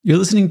You're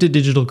listening to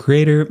Digital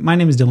Creator. My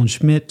name is Dylan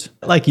Schmidt.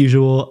 Like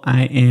usual,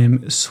 I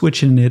am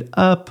switching it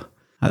up.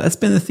 That's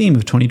been the theme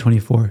of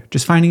 2024,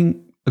 just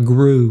finding a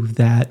groove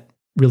that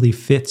really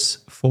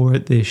fits for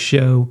this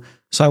show.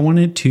 So I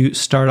wanted to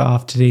start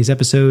off today's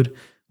episode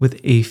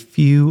with a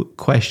few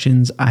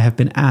questions I have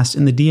been asked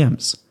in the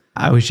DMs.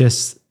 I was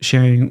just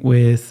sharing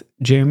with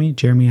Jeremy.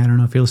 Jeremy, I don't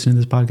know if you're listening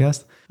to this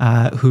podcast,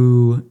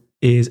 who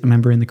is a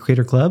member in the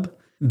Creator Club,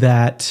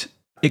 that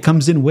it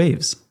comes in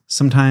waves.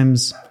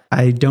 Sometimes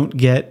I don't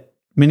get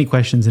many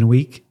questions in a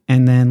week.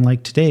 And then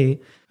like today,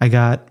 I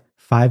got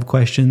 5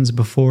 questions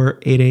before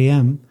 8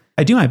 a.m.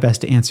 I do my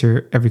best to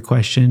answer every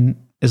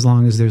question as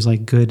long as there's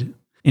like good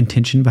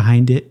intention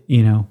behind it.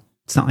 You know,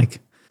 it's not like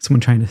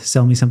someone trying to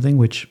sell me something,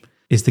 which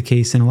is the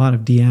case in a lot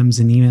of DMs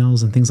and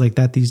emails and things like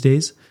that these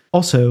days.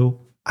 Also,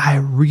 I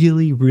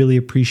really, really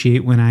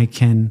appreciate when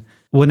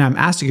I'm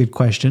asked a good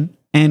question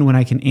and when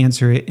I can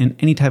answer it in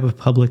any type of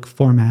public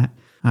format,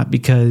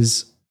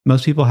 because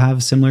most people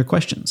have similar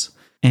questions.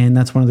 And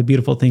that's one of the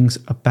beautiful things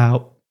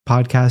about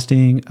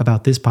podcasting,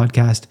 about this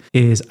podcast,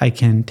 is I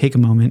can take a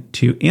moment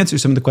to answer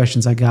some of the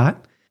questions I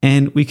got,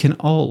 and we can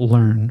all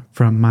learn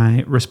from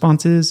my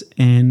responses,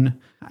 and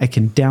I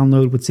can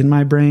download what's in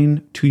my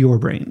brain to your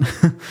brain.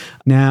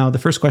 Now, the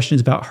first question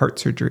is about heart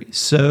surgery.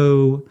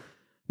 So,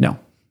 no,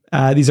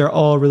 these are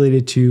all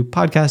related to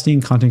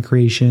podcasting, content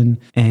creation,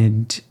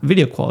 and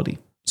video quality.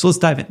 So let's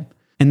dive in.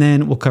 And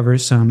then we'll cover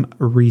some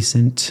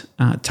recent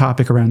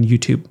topic around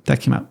YouTube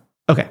that came up.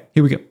 Okay,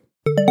 here we go.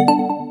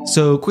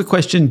 So quick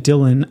question,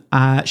 Dylan,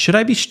 should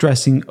I be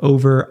stressing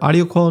over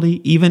audio quality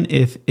even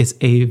if it's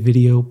a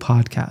video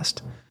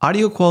podcast?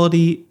 Audio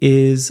quality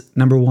is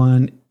number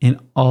one in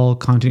all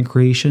content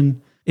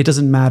creation. It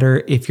doesn't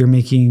matter if you're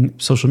making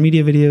social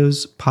media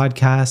videos,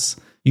 podcasts,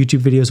 YouTube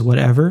videos,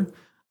 whatever.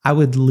 I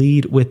would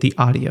lead with the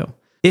audio.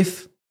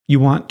 If you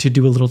want to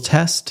do a little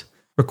test,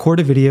 record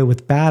a video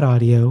with bad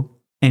audio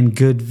and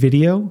good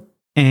video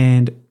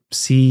and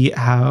see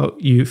how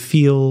you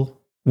feel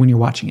when you're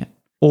watching it.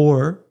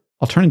 Or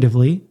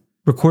alternatively,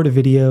 record a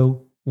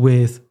video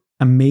with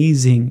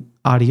amazing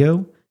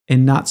audio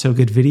and not so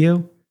good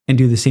video and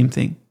do the same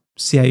thing.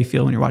 See how you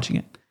feel when you're watching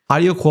it.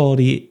 Audio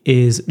quality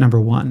is number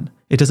one.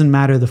 It doesn't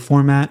matter the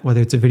format, whether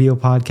it's a video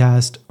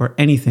podcast or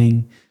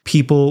anything,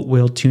 people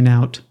will tune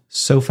out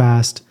so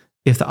fast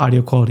if the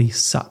audio quality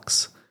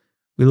sucks.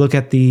 We look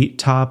at the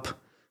top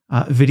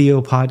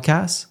video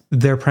podcasts.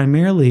 They're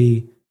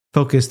primarily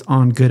focused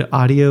on good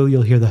audio.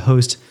 You'll hear the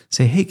host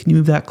say, hey, can you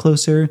move that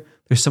closer?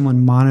 There's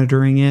someone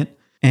monitoring it.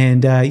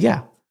 And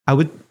I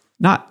would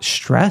not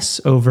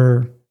stress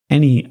over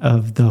any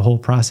of the whole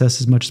process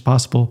as much as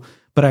possible,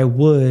 but I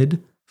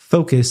would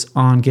focus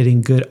on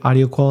getting good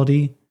audio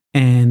quality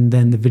and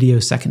then the video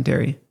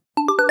secondary.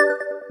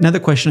 Another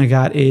question I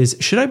got is,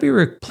 should I be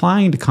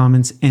replying to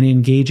comments and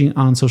engaging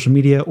on social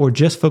media or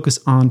just focus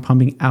on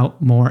pumping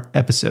out more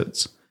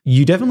episodes?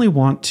 You definitely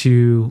want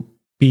to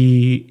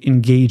be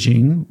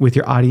engaging with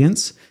your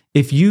audience.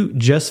 If you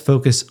just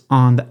focus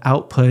on the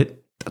output,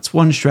 that's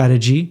one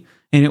strategy,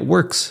 and it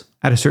works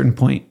at a certain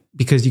point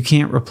because you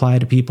can't reply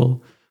to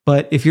people.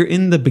 But if you're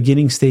in the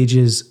beginning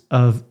stages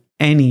of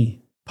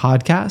any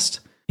podcast,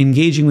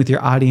 engaging with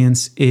your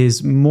audience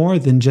is more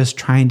than just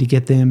trying to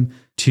get them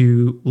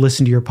to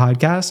listen to your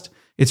podcast.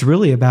 It's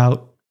really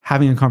about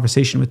having a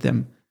conversation with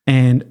them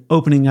and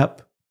opening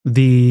up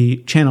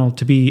the channel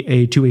to be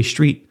a two-way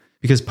street,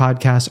 because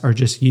podcasts are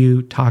just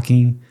you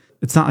talking.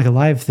 It's not like a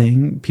live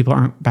thing. People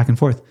aren't back and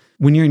forth.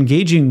 When you're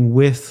engaging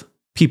with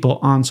people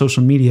on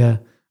social media,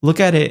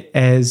 look at it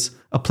as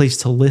a place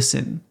to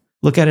listen.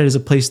 Look at it as a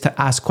place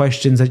to ask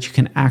questions that you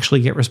can actually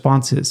get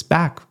responses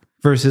back,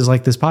 versus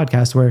like this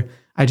podcast where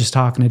I just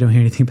talk and I don't hear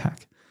anything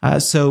back.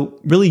 So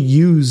really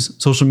use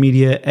social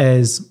media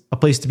as a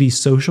place to be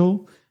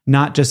social,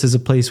 not just as a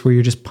place where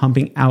you're just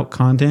pumping out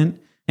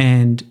content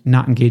and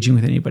not engaging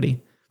with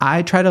anybody.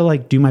 I try to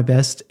do my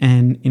best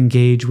and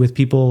engage with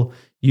people,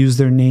 use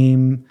their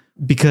name,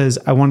 because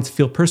I want it to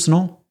feel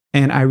personal.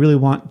 And I really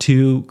want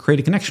to create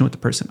a connection with the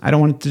person. I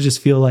don't want it to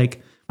just feel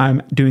like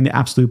I'm doing the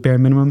absolute bare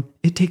minimum.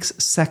 It takes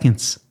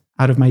seconds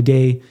out of my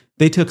day.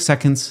 They took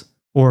seconds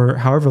or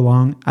however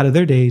long out of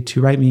their day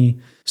to write me.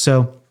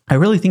 So I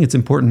really think it's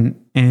important.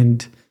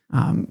 And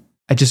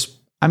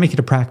I make it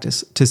a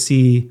practice to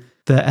see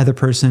the other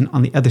person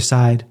on the other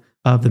side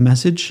of the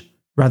message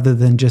rather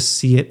than just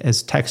see it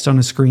as text on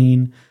a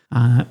screen.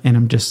 And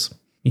I'm just,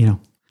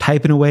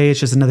 typing away. It's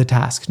just another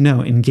task.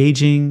 No,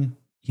 engaging,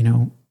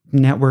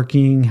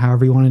 networking,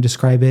 however you want to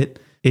describe it,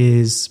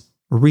 is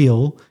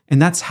real.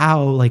 And that's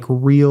how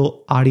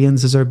real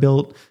audiences are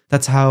built.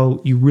 That's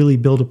how you really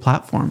build a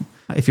platform.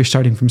 If you're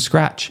starting from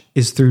scratch,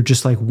 is through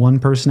just one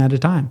person at a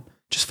time.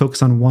 Just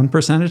focus on one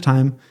person at a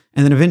time.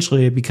 And then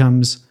eventually it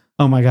becomes,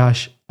 oh my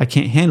gosh, I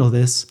can't handle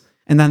this.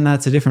 And then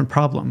that's a different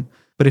problem.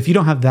 But if you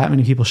don't have that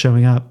many people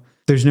showing up,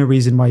 there's no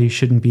reason why you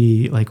shouldn't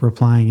be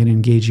replying and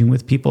engaging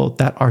with people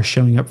that are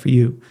showing up for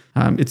you.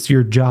 It's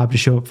your job to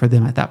show up for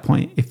them at that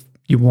point if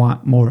you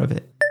want more of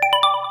it.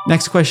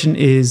 Next question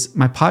is,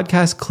 my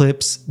podcast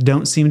clips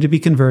don't seem to be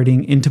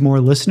converting into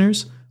more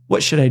listeners.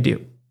 What should I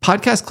do?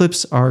 Podcast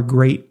clips are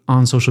great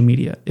on social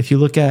media. If you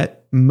look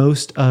at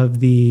most of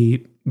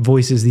the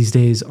voices these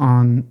days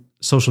on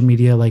social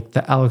media, like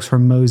the Alex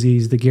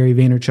Hormozis, the Gary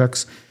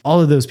Vaynerchuks, all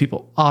of those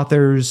people,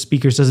 authors,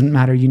 speakers, doesn't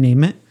matter, you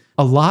name it.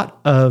 A lot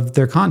of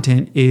their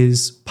content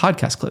is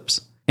podcast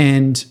clips.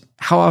 And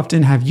how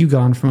often have you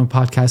gone from a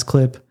podcast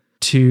clip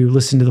to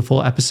listen to the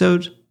full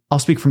episode? I'll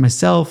speak for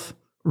myself.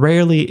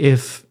 Rarely,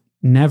 if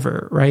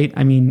never, right?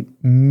 I mean,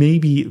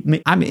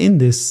 maybe I'm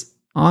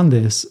on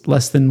this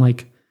less than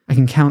like I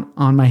can count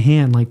on my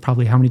hand, like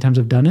probably how many times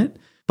I've done it,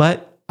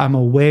 but I'm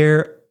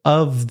aware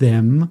of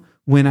them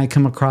when I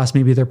come across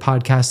maybe their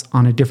podcast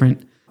on a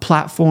different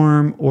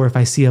platform, or if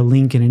I see a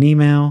link in an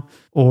email,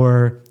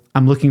 or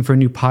I'm looking for a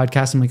new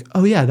podcast, I'm like,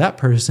 oh yeah, that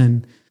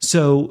person.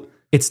 So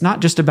it's not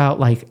just about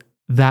like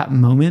that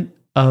moment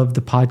of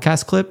the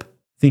podcast clip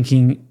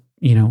thinking,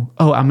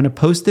 oh, I'm going to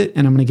post it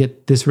and I'm going to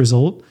get this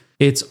result.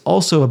 It's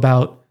also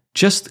about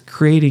just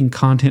creating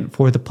content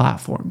for the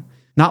platform,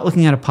 not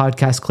looking at a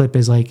podcast clip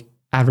as like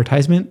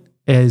advertisement,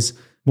 as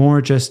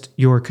more just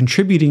you're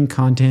contributing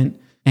content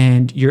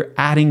and you're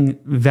adding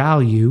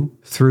value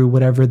through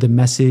whatever the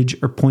message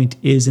or point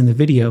is in the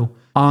video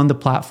on the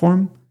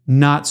platform,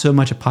 not so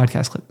much a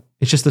podcast clip.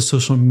 It's just a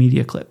social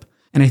media clip.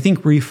 And I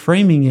think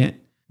reframing it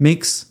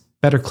makes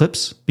better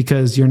clips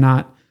because you're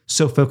not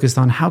so focused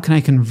on how can I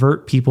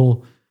convert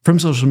people from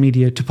social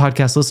media to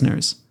podcast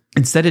listeners.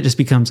 Instead, it just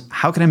becomes,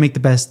 how can I make the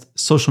best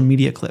social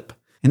media clip?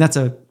 And that's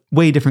a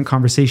way different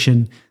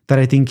conversation that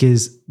I think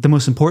is the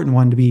most important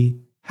one to be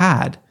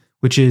had,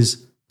 which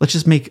is let's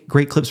just make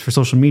great clips for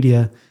social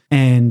media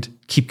and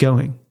keep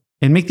going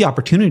and make the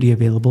opportunity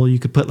available. You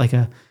could put like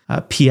a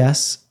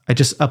PS. I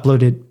just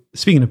uploaded,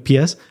 speaking of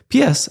PS,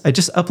 I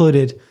just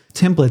uploaded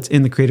templates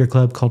in the Creator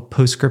Club called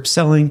Postscript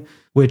Selling,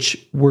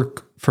 which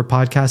work for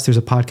podcasts. There's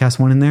a podcast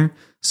one in there.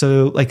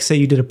 So like say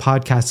you did a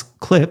podcast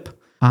clip,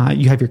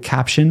 you have your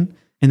caption,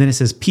 and then it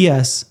says,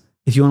 PS,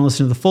 if you want to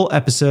listen to the full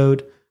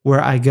episode where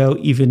I go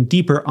even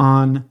deeper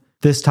on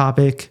this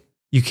topic,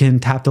 you can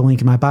tap the link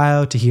in my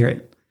bio to hear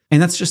it.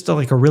 And that's just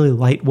like a really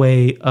light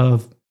way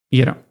of,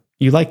 you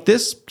like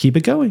this, keep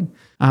it going.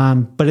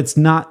 But it's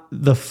not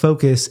the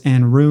focus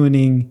and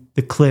ruining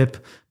the clip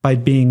by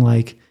being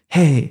like,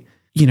 hey,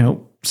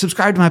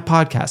 subscribe to my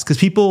podcast. Because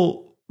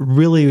people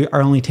really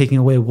are only taking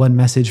away one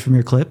message from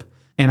your clip.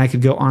 And I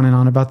could go on and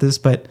on about this,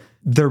 but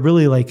they're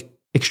really like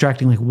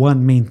extracting like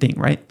one main thing,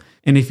 right?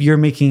 And if you're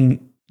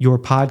making your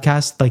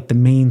podcast like the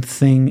main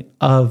thing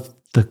of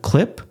the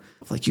clip,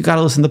 like you got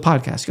to listen to the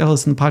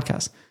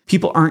podcast,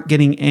 people aren't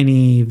getting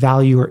any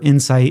value or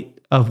insight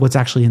of what's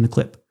actually in the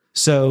clip.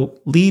 So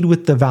lead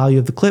with the value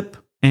of the clip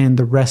and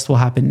the rest will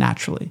happen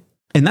naturally.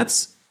 And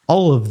that's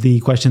all of the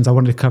questions I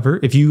wanted to cover.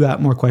 If you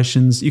got more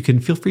questions, you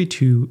can feel free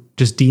to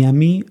just DM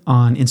me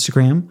on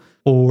Instagram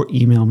or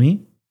email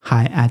me,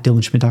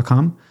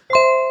 hi@dylanschmidt.com.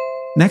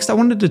 Next, I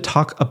wanted to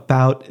talk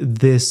about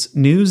this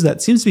news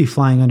that seems to be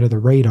flying under the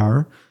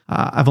radar.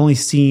 I've only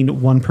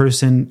seen one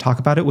person talk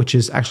about it, which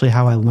is actually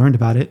how I learned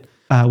about it,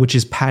 which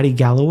is Paddy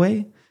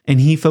Galloway. And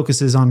he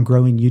focuses on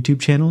growing YouTube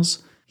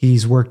channels.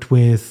 He's worked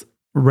with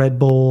Red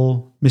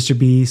Bull, Mr.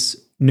 Beast,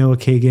 Noah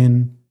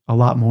Kagan, a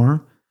lot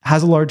more.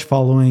 Has a large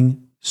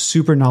following,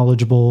 super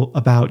knowledgeable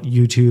about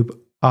YouTube,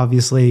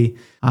 obviously.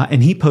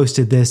 And he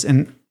posted this.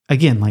 And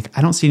again, like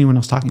I don't see anyone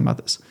else talking about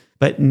this.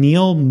 But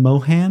Neil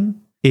Mohan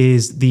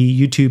is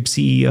the YouTube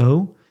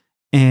CEO.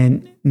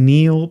 And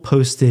Neil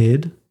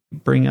posted,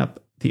 bring up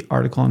the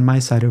article on my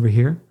side over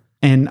here,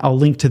 and I'll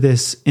link to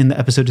this in the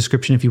episode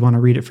description if you want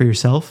to read it for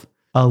yourself.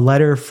 A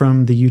letter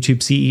from the YouTube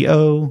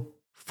CEO,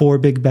 4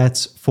 big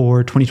bets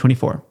for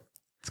 2024.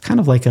 It's kind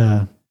of like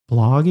a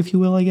blog, if you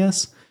will, I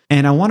guess.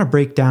 And I want to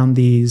break down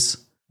these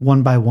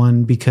one by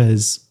one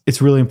because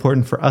it's really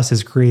important for us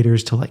as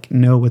creators to like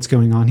know what's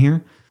going on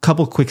here.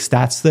 Couple quick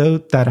stats though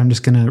that I'm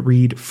just going to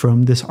read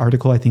from this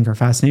article I think are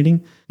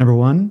fascinating. Number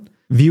 1,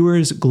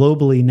 viewers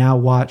globally now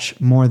watch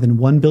more than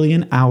 1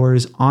 billion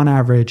hours on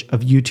average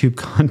of YouTube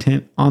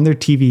content on their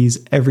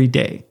TVs every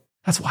day.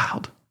 That's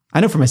wild. I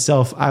know for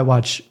myself, I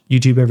watch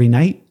YouTube every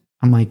night.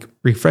 I'm like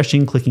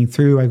refreshing, clicking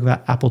through. I've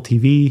got Apple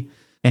TV,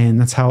 and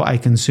that's how I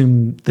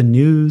consume the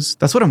news.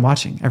 That's what I'm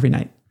watching every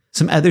night.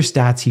 Some other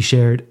stats he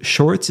shared.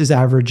 Shorts is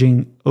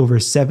averaging over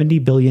 70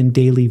 billion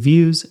daily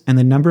views, and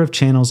the number of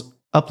channels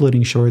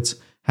uploading shorts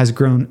has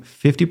grown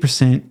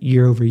 50%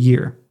 year over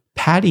year.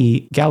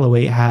 Paddy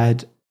Galloway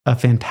had a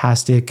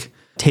fantastic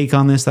take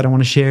on this that I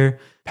want to share.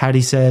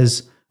 Paddy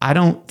says, I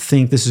don't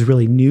think this is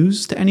really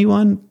news to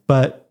anyone,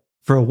 but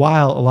for a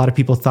while, a lot of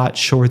people thought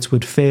shorts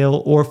would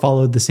fail or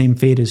followed the same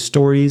fate as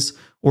stories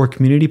or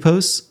community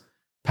posts.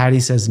 Paddy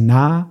says,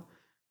 nah,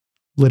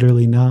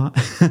 literally nah.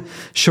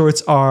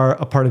 Shorts are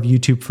a part of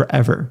YouTube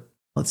forever.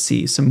 Let's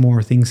see some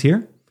more things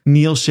here.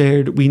 Neil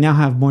shared, we now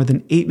have more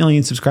than 8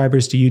 million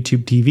subscribers to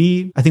YouTube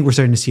TV. I think we're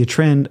starting to see a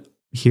trend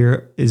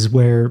here is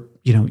where,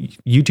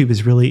 YouTube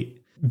is really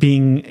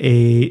being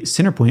a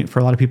center point for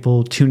a lot of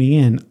people tuning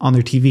in on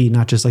their TV,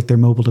 not just like their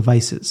mobile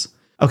devices.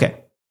 Okay.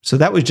 So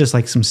that was just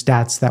like some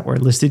stats that were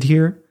listed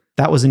here.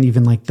 That wasn't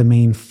even like the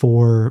main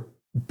 4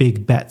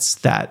 big bets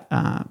that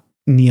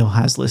Neil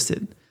has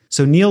listed.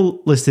 So Neil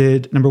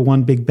listed number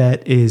one big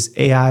bet is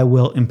AI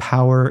will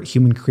empower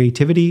human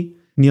creativity.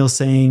 Neil's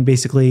saying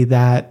basically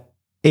that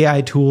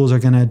AI tools are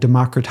going to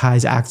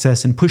democratize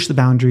access and push the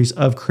boundaries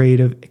of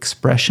creative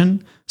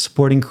expression,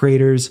 supporting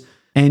creators.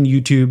 And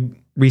YouTube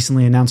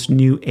recently announced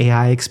new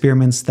AI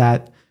experiments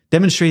that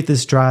demonstrate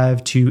this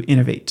drive to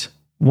innovate.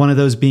 One of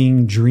those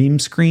being Dream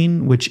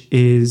Screen, which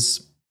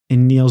is,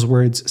 in Neil's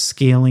words,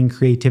 scaling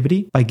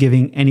creativity by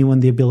giving anyone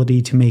the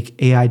ability to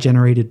make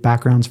AI-generated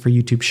backgrounds for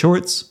YouTube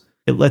Shorts.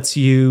 It lets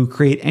you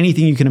create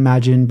anything you can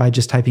imagine by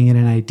just typing in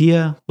an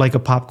idea, like a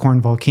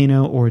popcorn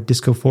volcano or a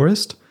disco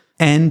forest,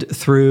 and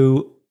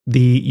through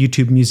the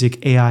YouTube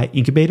Music AI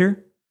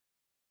Incubator,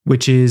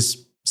 which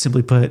is,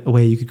 simply put, a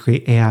way you could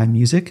create AI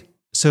music.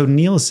 So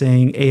Neil is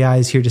saying AI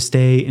is here to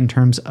stay in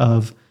terms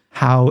of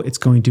how it's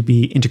going to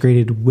be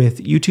integrated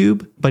with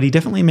YouTube, but he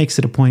definitely makes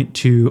it a point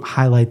to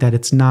highlight that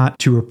it's not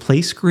to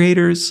replace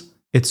creators,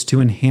 it's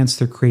to enhance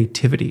their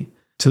creativity.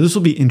 So this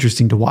will be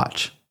interesting to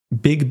watch.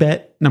 Big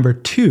bet number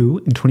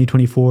 2 in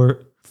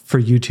 2024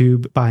 for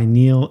YouTube by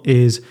Neil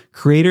is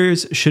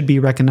creators should be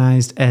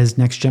recognized as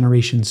next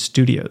generation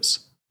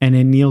studios. And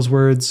in Neil's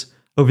words,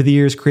 over the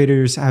years,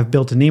 creators have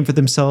built a name for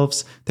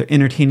themselves. They're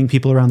entertaining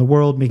people around the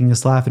world, making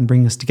us laugh and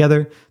bringing us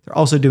together. They're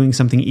also doing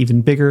something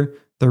even bigger.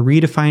 They're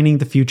redefining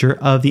the future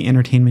of the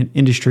entertainment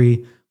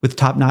industry with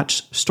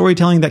top-notch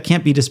storytelling that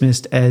can't be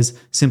dismissed as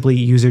simply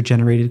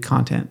user-generated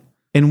content.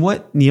 And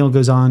what Neil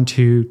goes on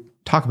to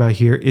talk about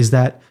here is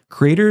that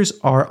creators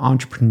are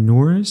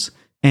entrepreneurs,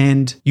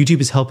 and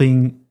YouTube is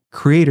helping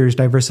creators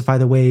diversify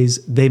the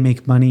ways they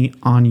make money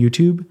on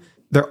YouTube.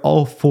 They're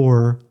all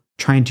for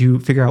trying to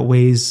figure out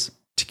ways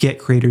to get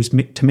creators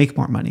to make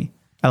more money.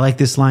 I like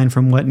this line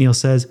from what Neil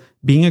says: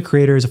 being a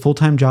creator is a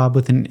full-time job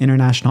with an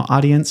international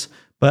audience,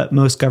 but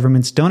most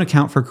governments don't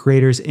account for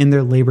creators in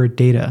their labor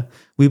data.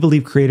 We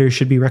believe creators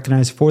should be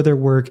recognized for their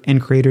work,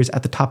 and creators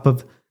at the top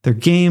of their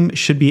game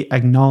should be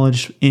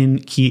acknowledged in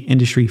key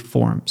industry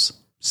forums.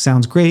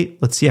 Sounds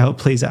great. Let's see how it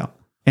plays out.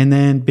 And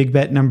then big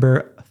bet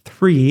number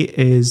 3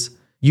 is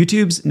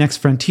YouTube's next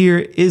frontier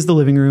is the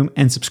living room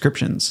and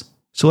subscriptions.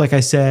 So like I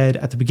said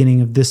at the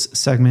beginning of this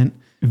segment,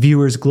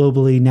 viewers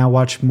globally now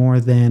watch more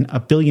than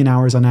 1 billion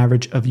hours on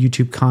average of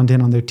YouTube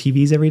content on their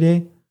TVs every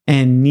day.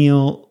 And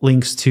Neil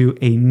links to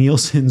a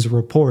Nielsen's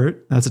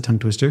report, that's a tongue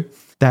twister,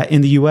 that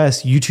in the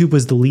US, YouTube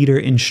was the leader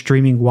in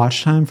streaming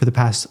watch time for the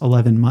past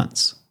 11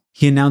 months.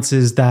 He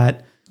announces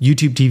that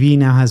YouTube TV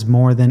now has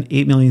more than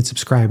 8 million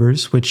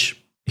subscribers,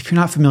 which, if you're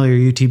not familiar,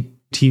 YouTube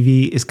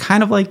TV is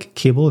kind of like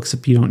cable,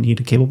 except you don't need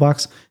a cable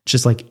box. It's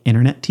just like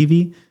internet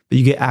TV, but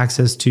you get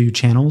access to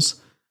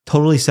channels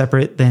totally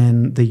separate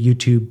than the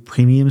YouTube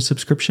premium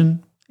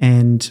subscription.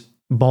 And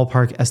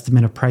ballpark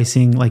estimate of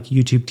pricing, like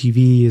YouTube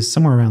TV is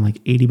somewhere around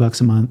like $80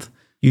 a month.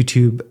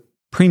 YouTube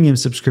premium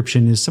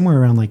subscription is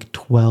somewhere around like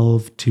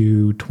 $12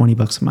 to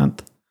 $20 a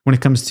month. When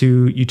it comes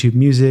to YouTube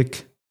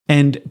Music,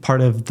 and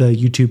part of the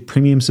YouTube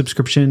premium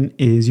subscription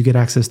is you get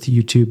access to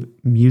YouTube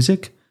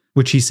Music,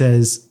 which he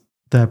says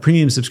the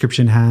premium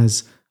subscription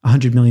has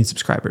 100 million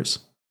subscribers,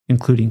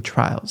 including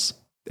trials.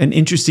 An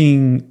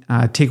interesting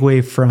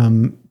takeaway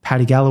from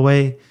Patty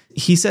Galloway,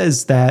 he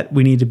says that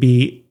we need to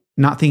be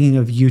not thinking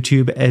of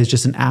YouTube as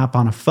just an app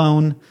on a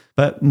phone,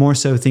 but more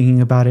so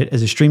thinking about it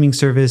as a streaming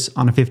service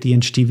on a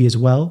 50-inch TV as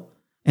well.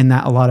 And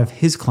that a lot of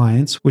his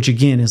clients, which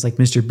again is like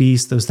Mr.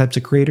 Beast, those types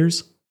of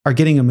creators, are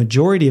getting a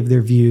majority of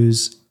their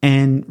views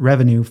and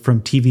revenue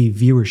from TV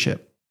viewership.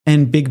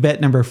 And big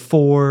bet number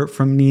 4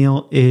 from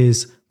Neil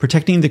is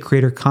protecting the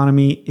creator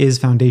economy is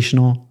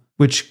foundational,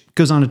 which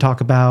goes on to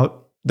talk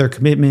about their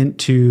commitment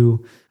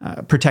to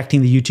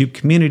protecting the YouTube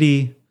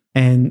community,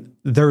 and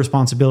their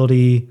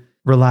responsibility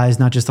relies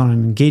not just on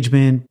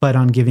engagement, but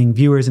on giving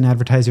viewers and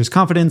advertisers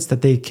confidence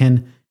that they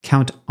can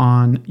count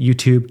on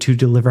YouTube to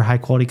deliver high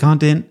quality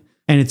content.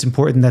 And it's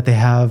important that they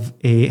have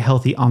a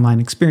healthy online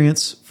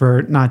experience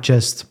for not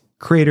just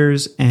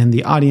creators and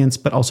the audience,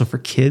 but also for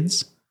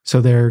kids. So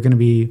they're going to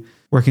be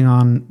working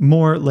on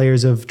more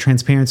layers of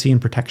transparency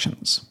and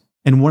protections.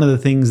 And one of the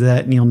things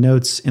that Neil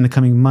notes in the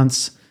coming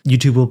months,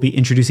 YouTube will be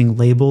introducing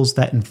labels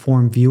that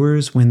inform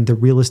viewers when the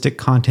realistic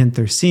content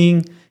they're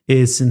seeing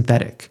is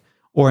synthetic,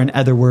 or in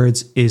other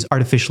words, is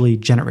artificially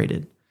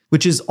generated,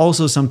 which is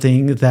also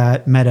something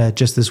that Meta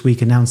just this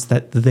week announced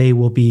that they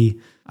will be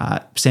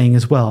saying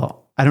as well.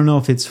 I don't know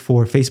if it's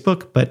for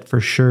Facebook, but for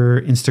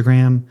sure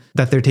Instagram,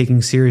 that they're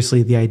taking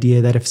seriously the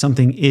idea that if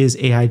something is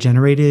AI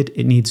generated,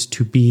 it needs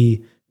to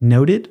be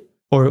noted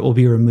or it will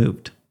be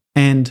removed.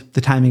 And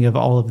the timing of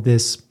all of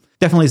this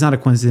definitely is not a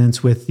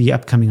coincidence with the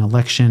upcoming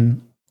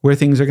election, where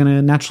things are going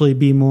to naturally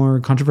be more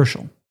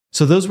controversial.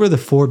 So those were the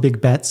 4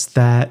 big bets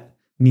that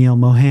Neil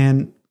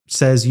Mohan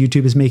says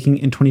YouTube is making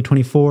in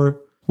 2024,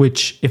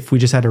 which if we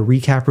just had a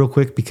recap real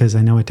quick, because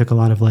I know I took a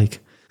lot of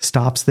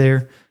stops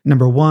there.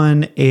 Number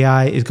 1,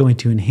 AI is going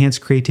to enhance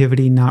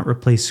creativity, not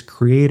replace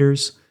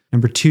creators.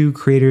 Number 2,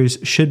 creators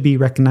should be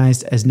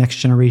recognized as next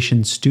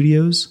generation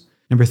studios.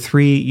 Number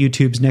 3,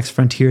 YouTube's next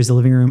frontier is the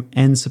living room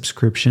and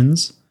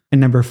subscriptions. And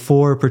number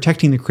 4,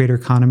 protecting the creator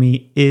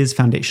economy is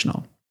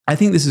foundational. I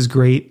think this is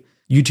great.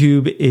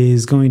 YouTube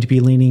is going to be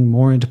leaning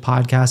more into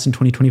podcasts in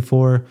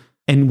 2024.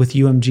 And with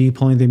UMG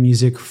pulling their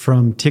music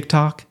from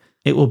TikTok,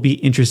 it will be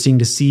interesting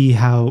to see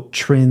how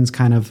trends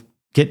kind of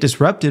get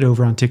disrupted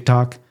over on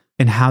TikTok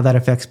and how that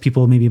affects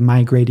people maybe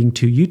migrating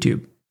to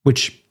YouTube,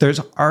 which there's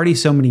already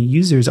so many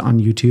users on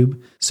YouTube.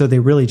 So they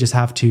really just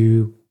have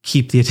to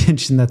keep the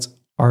attention that's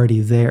already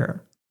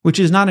there, which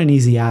is not an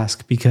easy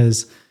ask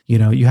because,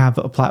 you have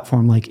a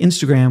platform like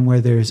Instagram where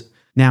there's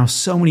now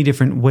so many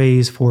different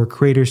ways for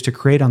creators to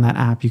create on that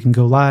app. You can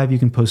go live, you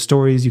can post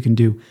stories, you can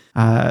do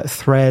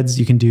threads,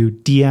 you can do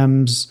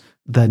DMs,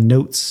 the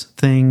notes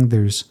thing,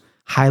 there's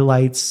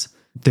highlights,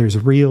 there's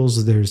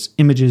reels, there's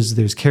images,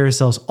 there's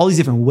carousels, all these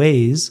different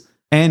ways.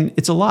 And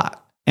it's a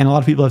lot. And a lot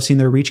of people have seen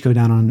their reach go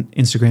down on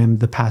Instagram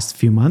the past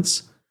few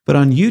months. But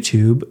on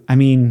YouTube,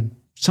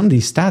 some of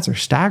these stats are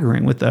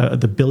staggering with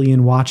the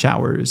billion watch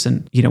hours.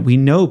 And, we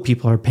know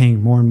people are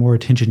paying more and more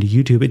attention to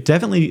YouTube. It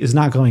definitely is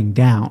not going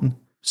down.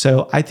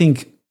 So I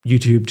think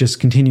YouTube just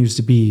continues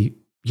to be,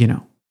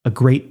 a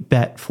great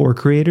bet for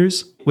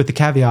creators, with the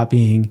caveat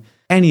being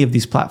any of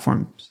these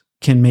platforms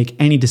can make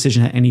any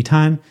decision at any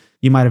time.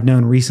 You might have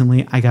known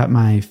recently I got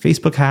my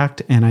Facebook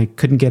hacked and I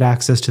couldn't get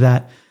access to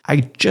that. I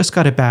just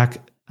got it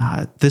back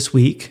this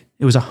week.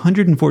 It was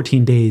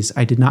 114 days.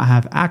 I did not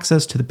have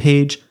access to the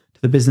page,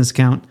 to the business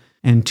account,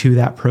 and to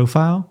that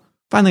profile.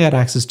 Finally got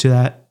access to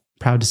that,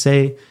 proud to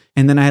say.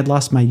 And then I had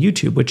lost my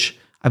YouTube, which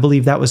I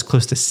believe that was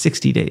close to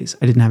 60 days.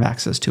 I didn't have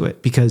access to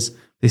it because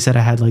they said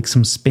I had like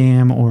some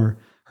spam or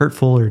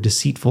hurtful or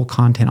deceitful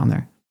content on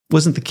there.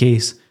 Wasn't the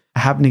case. I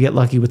happened to get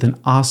lucky with an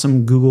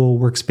awesome Google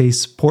Workspace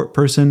support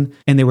person,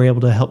 and they were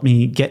able to help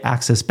me get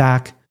access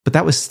back. But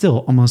that was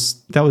still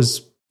that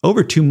was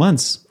over 2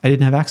 months. I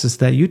didn't have access to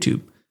that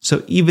YouTube.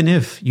 So even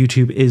if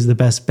YouTube is the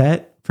best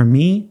bet for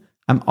me,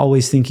 I'm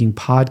always thinking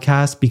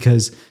podcast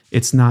because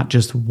it's not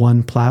just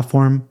one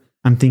platform.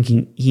 I'm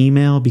thinking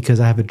email because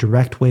I have a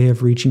direct way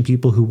of reaching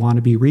people who want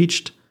to be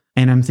reached.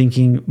 And I'm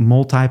thinking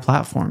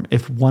multi-platform.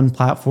 If one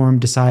platform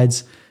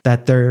decides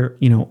that their,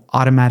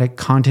 automatic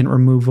content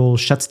removal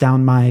shuts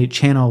down my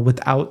channel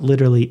without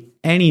literally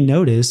any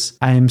notice,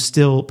 I am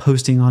still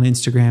posting on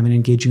Instagram and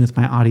engaging with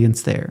my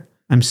audience there.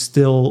 I'm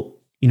still,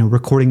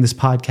 recording this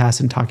podcast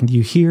and talking to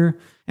you here.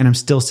 And I'm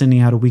still sending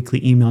out a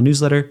weekly email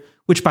newsletter,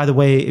 which, by the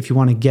way, if you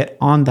want to get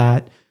on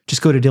that,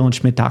 just go to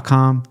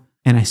dylanschmidt.com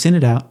and I send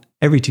it out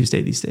every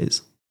Tuesday these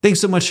days. Thanks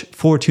so much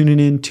for tuning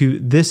in to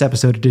this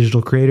episode of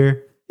Digital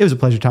Creator. It was a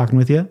pleasure talking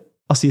with you.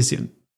 I'll see you soon.